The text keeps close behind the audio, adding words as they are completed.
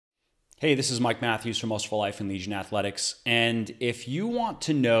Hey, this is Mike Matthews from Most for Life and Legion Athletics. And if you want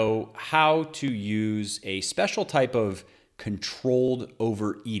to know how to use a special type of controlled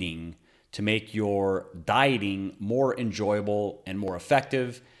overeating to make your dieting more enjoyable and more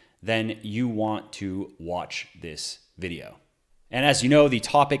effective, then you want to watch this video. And as you know, the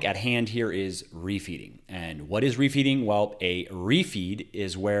topic at hand here is refeeding. And what is refeeding? Well, a refeed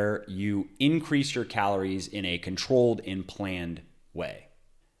is where you increase your calories in a controlled and planned way.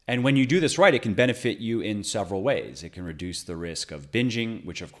 And when you do this right, it can benefit you in several ways. It can reduce the risk of binging,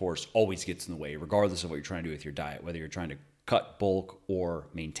 which of course always gets in the way, regardless of what you're trying to do with your diet, whether you're trying to cut, bulk, or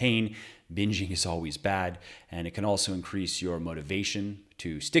maintain. Binging is always bad. And it can also increase your motivation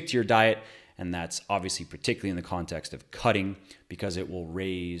to stick to your diet. And that's obviously particularly in the context of cutting, because it will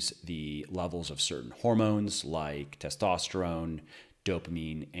raise the levels of certain hormones like testosterone,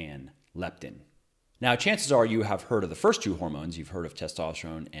 dopamine, and leptin. Now, chances are you have heard of the first two hormones. You've heard of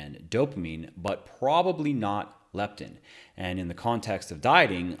testosterone and dopamine, but probably not leptin. And in the context of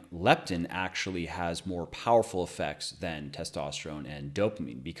dieting, leptin actually has more powerful effects than testosterone and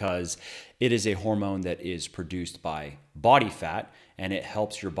dopamine because it is a hormone that is produced by body fat, and it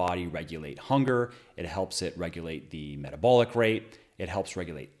helps your body regulate hunger. It helps it regulate the metabolic rate. It helps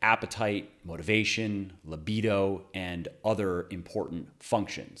regulate appetite, motivation, libido, and other important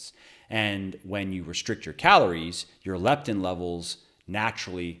functions. And when you restrict your calories, your leptin levels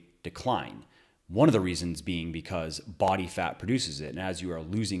naturally decline. One of the reasons being because body fat produces it. And as you are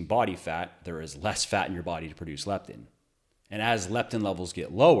losing body fat, there is less fat in your body to produce leptin. And as leptin levels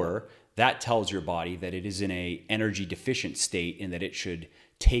get lower, that tells your body that it is in an energy deficient state and that it should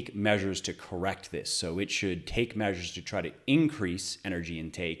take measures to correct this. So it should take measures to try to increase energy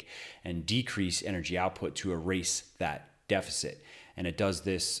intake and decrease energy output to erase that deficit. And it does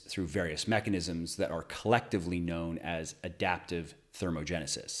this through various mechanisms that are collectively known as adaptive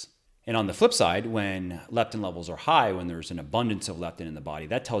thermogenesis. And on the flip side, when leptin levels are high, when there's an abundance of leptin in the body,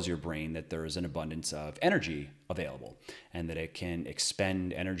 that tells your brain that there is an abundance of energy available and that it can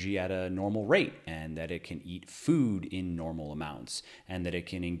expend energy at a normal rate and that it can eat food in normal amounts and that it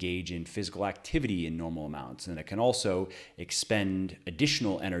can engage in physical activity in normal amounts. And it can also expend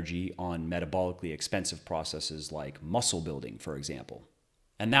additional energy on metabolically expensive processes like muscle building, for example.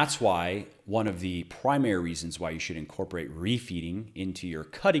 And that's why one of the primary reasons why you should incorporate refeeding into your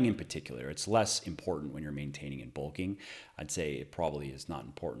cutting in particular. It's less important when you're maintaining and bulking. I'd say it probably is not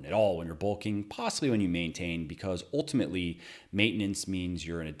important at all when you're bulking, possibly when you maintain, because ultimately maintenance means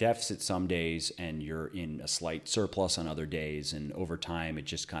you're in a deficit some days and you're in a slight surplus on other days. And over time, it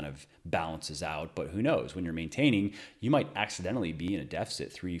just kind of balances out. But who knows? When you're maintaining, you might accidentally be in a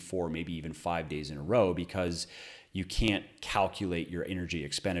deficit 3, 4, maybe even 5 days in a row because you can't calculate your energy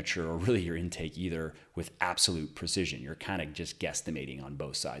expenditure or really your intake either with absolute precision. You're kind of just guesstimating on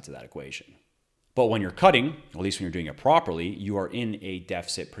both sides of that equation. But when you're cutting, at least when you're doing it properly, you are in a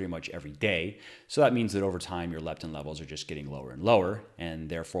deficit pretty much every day. So that means that over time, your leptin levels are just getting lower and lower. And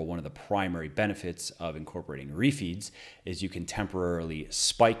therefore, one of the primary benefits of incorporating refeeds is you can temporarily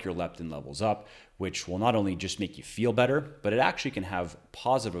spike your leptin levels up, which will not only just make you feel better, but it actually can have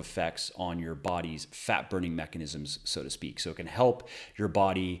positive effects on your body's fat burning mechanisms, so to speak. So it can help your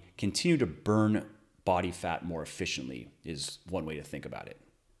body continue to burn body fat more efficiently is one way to think about it.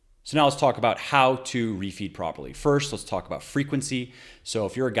 So now let's talk about how to refeed properly. First, let's talk about frequency. So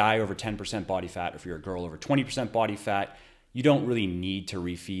if you're a guy over 10% body fat, if you're a girl over 20% body fat, you don't really need to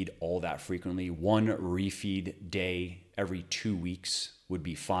refeed all that frequently. One refeed day every 2 weeks would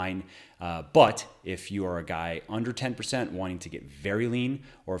be fine. But if you are a guy under 10% wanting to get very lean,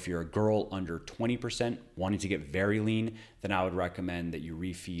 or if you're a girl under 20% wanting to get very lean, then I would recommend that you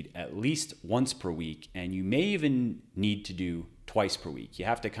refeed at least once per week. And you may even need to do twice per week. You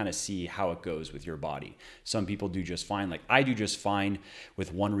have to kind of see how it goes with your body. Some people do just fine. Like I do just fine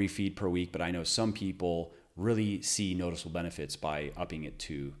with one refeed per week, but I know some people really see noticeable benefits by upping it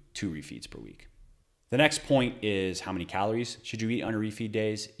to 2 refeeds per week. The next point is how many calories should you eat on a refeed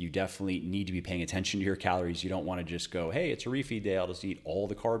days? You definitely need to be paying attention to your calories. You don't want to just go, hey, it's a refeed day, I'll just eat all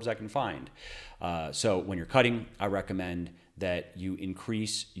the carbs I can find. So when you're cutting, I recommend that you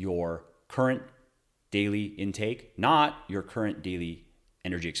increase your current daily intake, not your current daily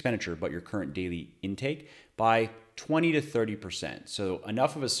energy expenditure, but your current daily intake by 20 to 30%. So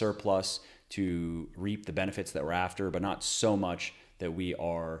enough of a surplus to reap the benefits that we're after, but not so much that we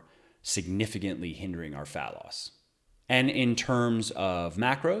are significantly hindering our fat loss. And in terms of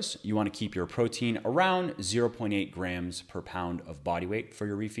macros, you want to keep your protein around 0.8 grams per pound of body weight for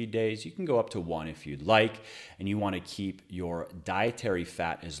your refeed days. You can go up to 1 if you'd like. And you want to keep your dietary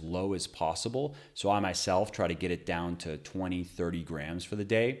fat as low as possible. So I myself try to get it down to 20, 30 grams for the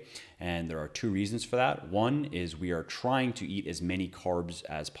day. And there are 2 reasons for that. One is we are trying to eat as many carbs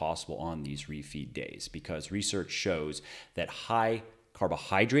as possible on these refeed days because research shows that high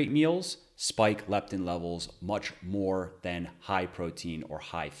carbohydrate meals spike leptin levels much more than high protein or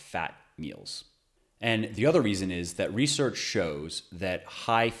high fat meals. And the other reason is that research shows that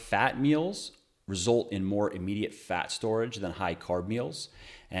high fat meals result in more immediate fat storage than high carb meals.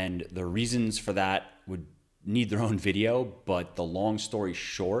 And the reasons for that would need their own video, but the long story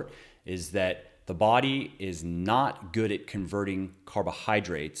short is that the body is not good at converting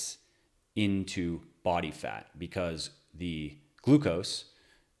carbohydrates into body fat because the glucose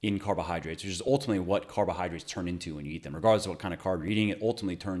in carbohydrates, which is ultimately what carbohydrates turn into when you eat them. Regardless of what kind of carb you're eating, it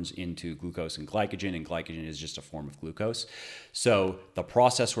ultimately turns into glucose and glycogen is just a form of glucose. So the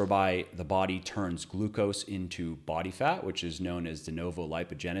process whereby the body turns glucose into body fat, which is known as de novo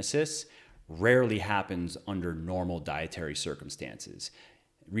lipogenesis, rarely happens under normal dietary circumstances.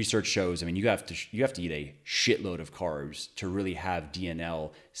 Research shows, I mean, you have to eat a shitload of carbs to really have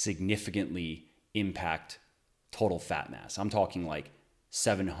DNL significantly impact total fat mass. I'm talking like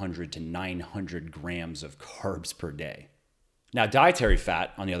 700 to 900 grams of carbs per day. Now, dietary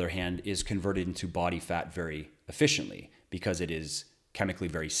fat, on the other hand, is converted into body fat very efficiently because it is chemically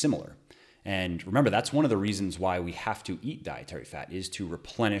very similar. And remember, that's one of the reasons why we have to eat dietary fat is to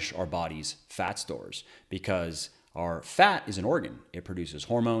replenish our body's fat stores because our fat is an organ. It produces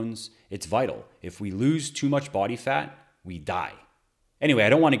hormones. It's vital. If we lose too much body fat, we die. Anyway, I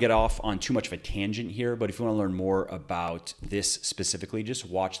don't want to get off on too much of a tangent here, but if you want to learn more about this specifically, just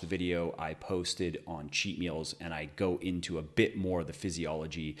watch the video I posted on cheat meals, and I go into a bit more of the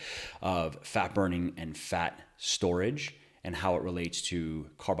physiology of fat burning and fat storage and how it relates to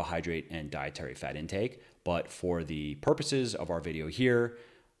carbohydrate and dietary fat intake. But for the purposes of our video here,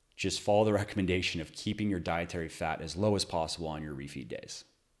 just follow the recommendation of keeping your dietary fat as low as possible on your refeed days.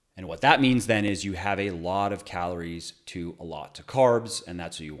 And what that means then is you have a lot of calories to a lot to carbs, and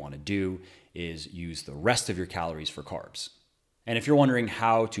that's what you want to do is use the rest of your calories for carbs. And if you're wondering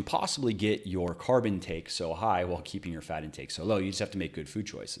how to possibly get your carb intake so high while keeping your fat intake so low, you just have to make good food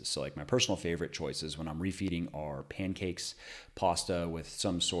choices. So like my personal favorite choices when I'm refeeding are pancakes, pasta with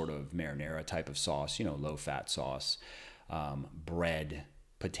some sort of marinara type of sauce, low fat sauce, bread,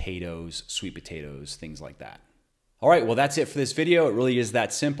 potatoes, sweet potatoes, things like that. All right, well, that's it for this video. It really is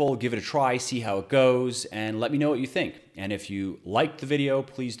that simple. Give it a try, see how it goes, and let me know what you think. And if you liked the video,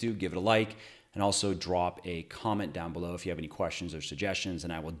 please do give it a like and also drop a comment down below if you have any questions or suggestions,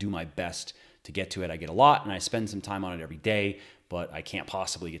 and I will do my best to get to it. I get a lot, and I spend some time on it every day, but I can't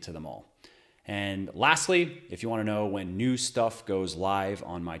possibly get to them all. And lastly, if you want to know when new stuff goes live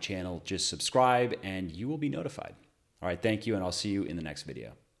on my channel, just subscribe and you will be notified. All right, thank you, and I'll see you in the next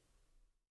video.